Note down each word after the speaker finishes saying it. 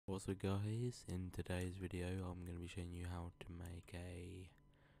What's up guys, in today's video I'm going to be showing you how to make a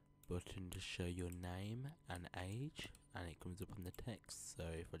button to show your name and age, and it comes up on the text. So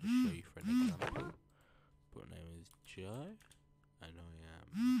if I just show you for an example, my name is Joe and I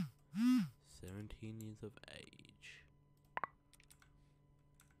am 17 years of age.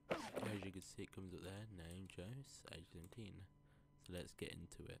 As you can see, it comes up there, name Joe, age 17. So let's get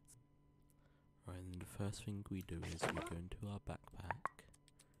into it. Right, and the first thing we do is we go into our backpack,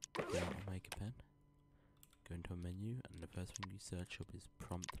 go out and make a pen, go into a menu, and the first thing you search up is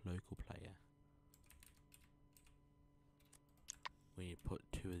prompt local player. We need to put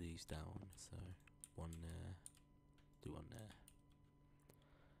 2 of these down, so one there, do one there.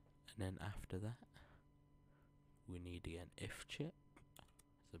 And then after that, we need to get an if chip.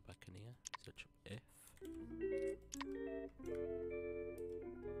 So back in here, search up if.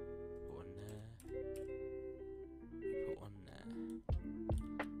 Put one there. You put one there.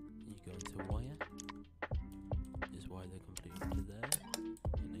 You go into wire. Just wire the complete to there,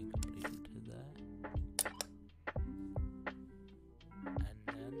 and then complete to there. And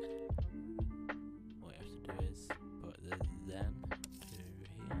then what you have to do is put the then to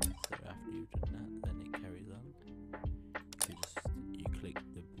here. So after you've done that, then it carries on. You click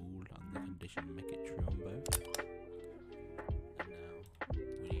the ball on the condition, make it true on both. And now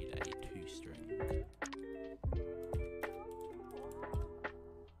we need a 2-string.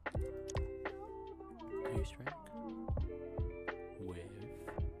 2-string with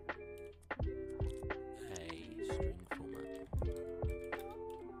a string format.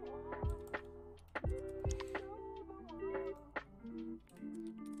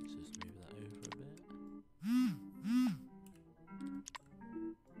 Let's just move that over a bit.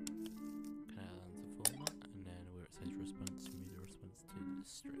 Format, and then where it says response, move the response to the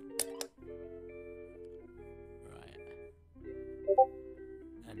string. Right.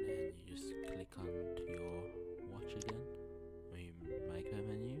 And then you just click onto your watch again. We make a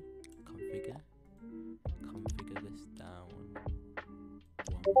menu, configure this down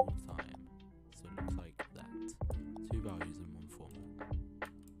one more time. So it looks like that. 2 values in one format.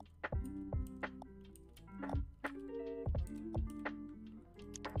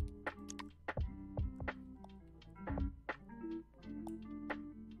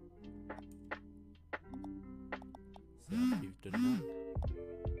 So after you've done that,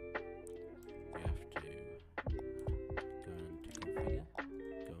 you have to go into configure,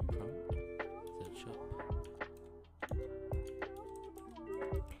 go on prompt, search up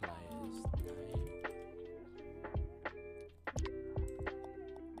player's name,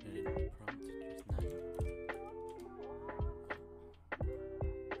 and in the prompt just name.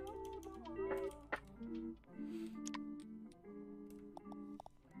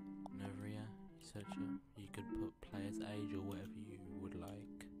 And over here, you search up, you could put player's age or whatever you would like.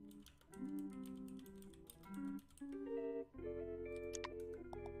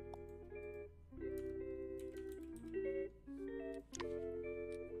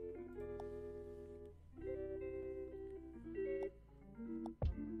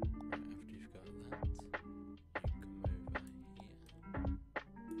 Right, after you've got that, you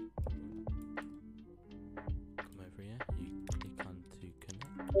come over here, you click on to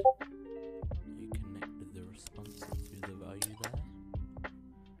connect. You connect the response to the value there,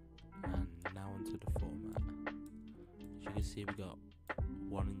 and now onto the format. As you can see, we got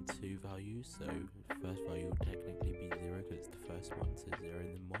 1 and 2 values, so the first value will technically be 0 because it's the first one, so 0 and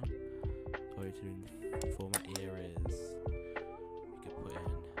then 1. So what you do in the format here is we can put in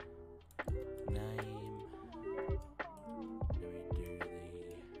name, then we do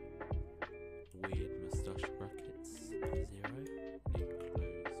the weird moustache brackets, 0, then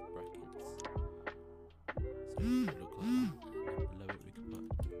close brackets. So it would look like that, and then below it we can put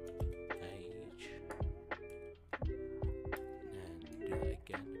age, and then do that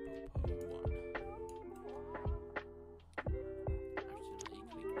again, you put 1. After that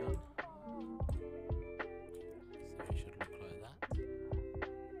you click done, so it should look like that.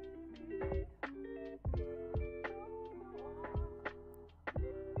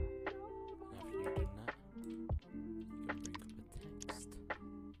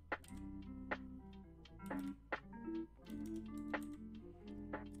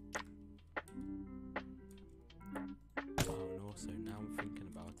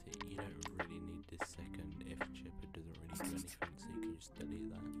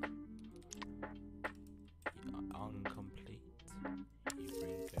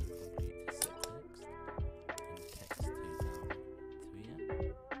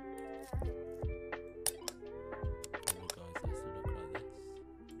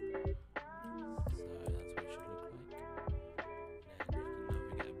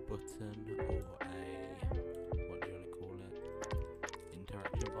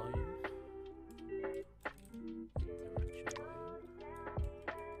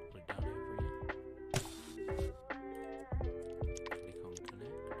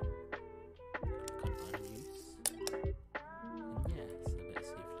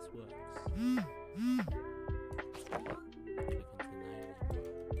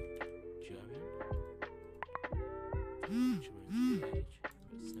 Which means age,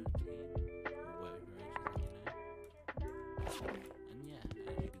 put 17 or whatever age is on your name. And yeah, as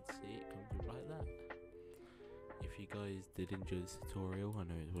you can see, it comes up like that. If you guys did enjoy this tutorial, I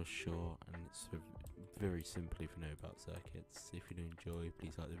know it was short and it's very simple if you know about circuits. If you do enjoy,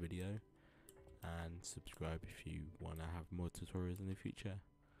 please like the video and subscribe if you want to have more tutorials in the future.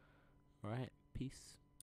 Alright, peace.